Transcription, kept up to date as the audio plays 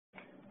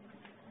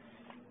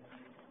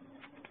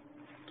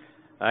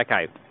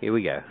Okay, here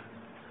we go.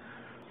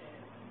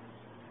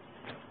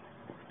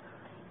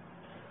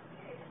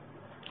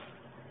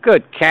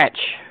 Good catch.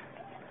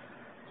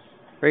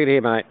 Bring it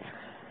here, mate.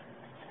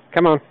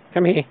 Come on,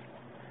 come here.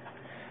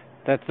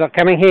 That's not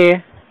coming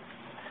here.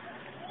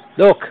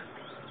 Look.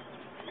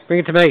 Bring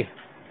it to me.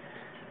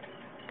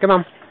 Come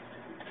on.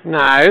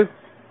 No.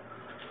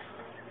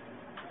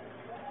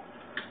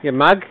 You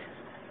mug.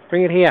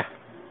 Bring it here.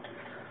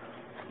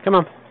 Come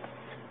on.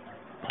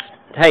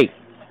 Hey,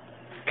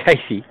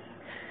 Casey.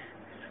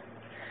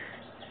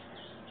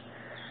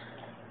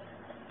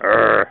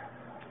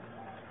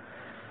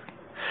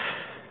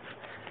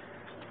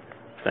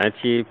 Don't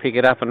you pick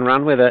it up and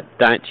run with it.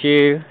 Don't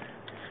you.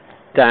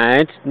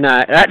 Don't.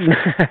 No. No.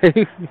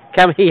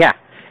 Come here.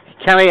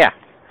 Come here.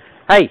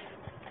 Hey.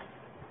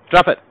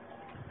 Drop it.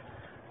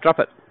 Drop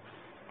it.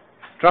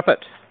 Drop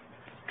it.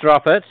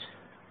 Drop it.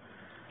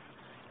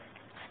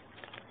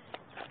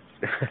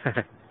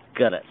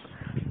 Got it.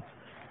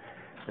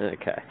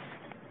 Okay.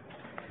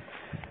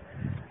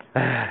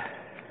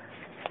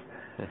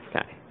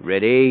 Okay.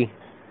 Ready?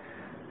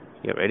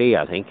 You're ready,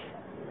 I think.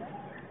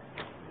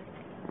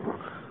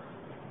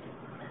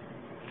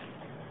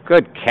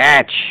 Good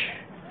catch.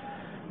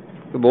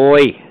 Good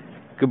boy.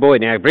 Good boy.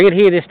 Now bring it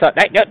here this time.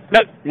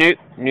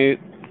 No.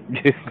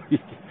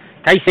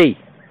 Casey.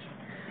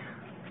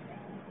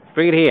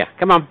 Bring it here.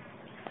 Come on.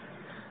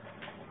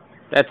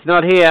 That's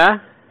not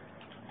here.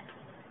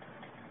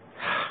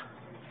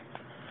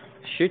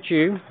 Shoot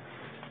you.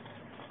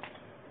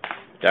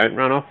 Don't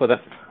run off with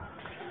it.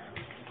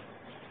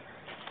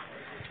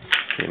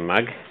 You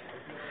mug.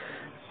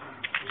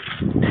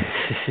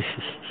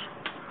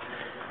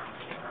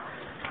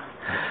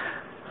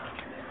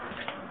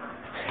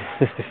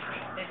 They're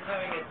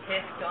doing a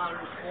test on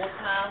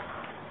water,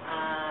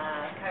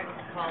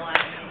 Coca-Cola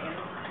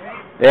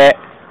and Yeah.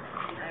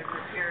 over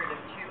a period of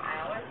 2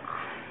 hours.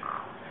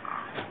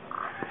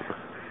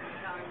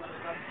 Showing what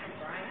it does to the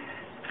brain.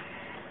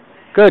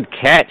 Good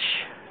catch.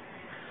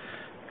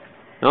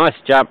 Nice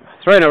jump.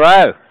 3 in a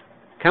row.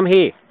 Come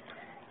here.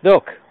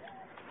 Look.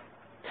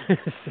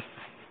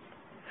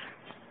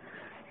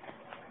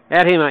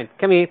 Out here, mate.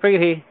 Come here. Bring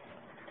it here.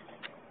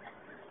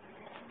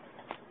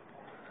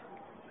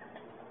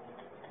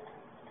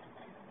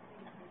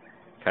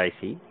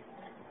 Casey.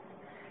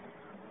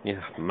 You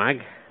mug.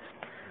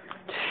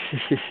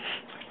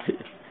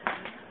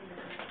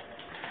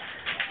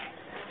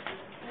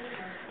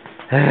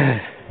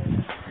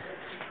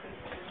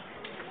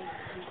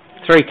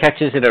 3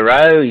 catches in a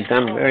row. He's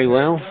done very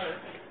well.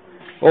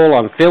 All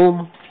on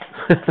film.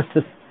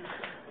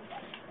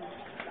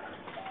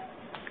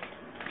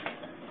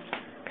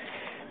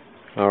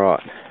 All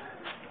right.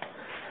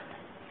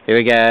 Here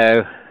we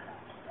go.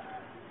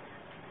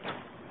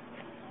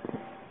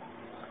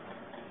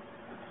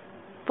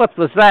 What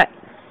was that?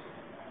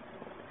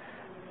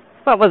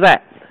 What was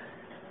that?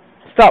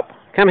 Stop.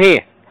 Come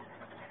here.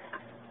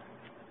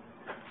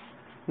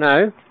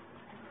 No.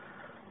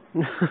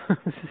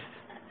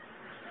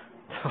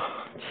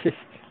 Oh, jeez.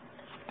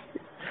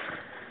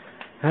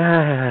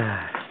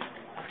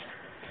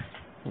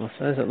 Well, I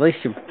suppose at least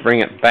you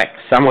bring it back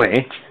somewhere.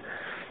 If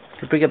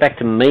you bring it back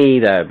to me,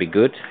 though, it'd be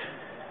good.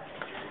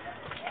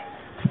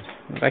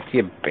 Back to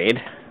your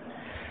bed.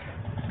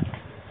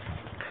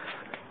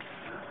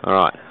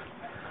 Alright.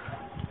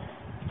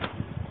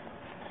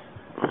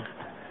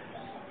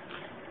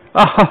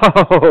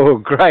 Oh,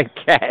 great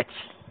catch.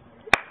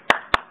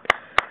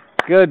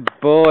 Good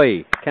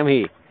boy. Come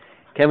here.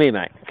 Come here,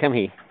 mate. Come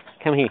here.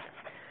 Come here.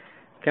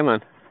 Come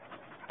on.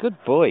 Good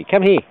boy.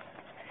 Come here.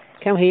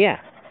 Come here.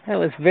 That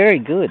was very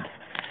good.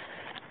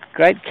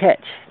 Great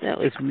catch. That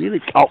was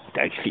really... Oh,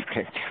 don't keep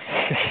catch.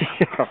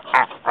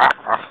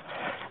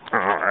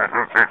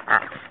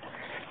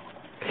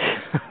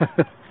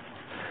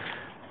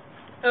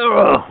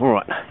 Oh, all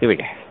right. Here we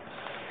go.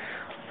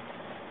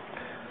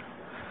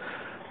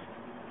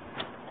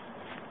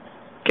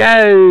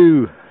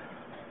 Go!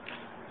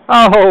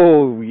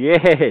 Oh,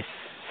 yes!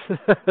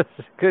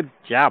 Good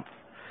jump.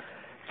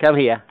 Come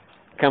here.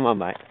 Come on,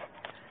 mate.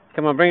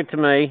 Come on, bring it to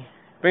me.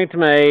 Bring it to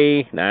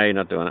me. No, you're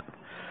not doing it.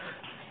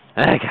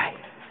 Okay.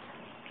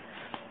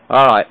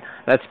 Alright,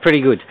 that's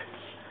pretty good.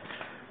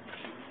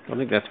 I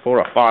think that's 4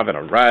 or 5 in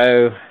a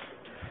row.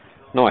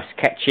 Nice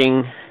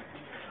catching.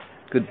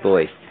 Good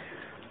boy.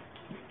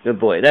 Good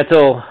boy. That's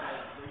all.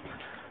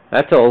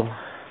 That's all.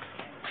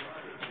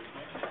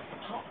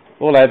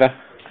 All over.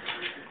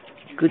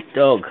 Good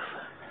dog.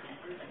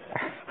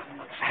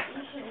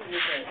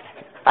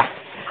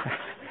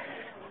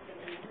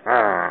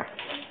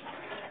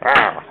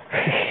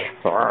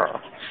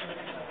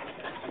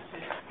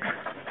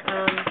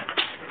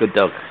 Good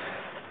dog.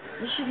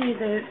 You should hear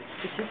the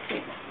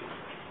statistics.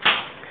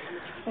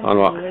 On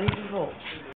what?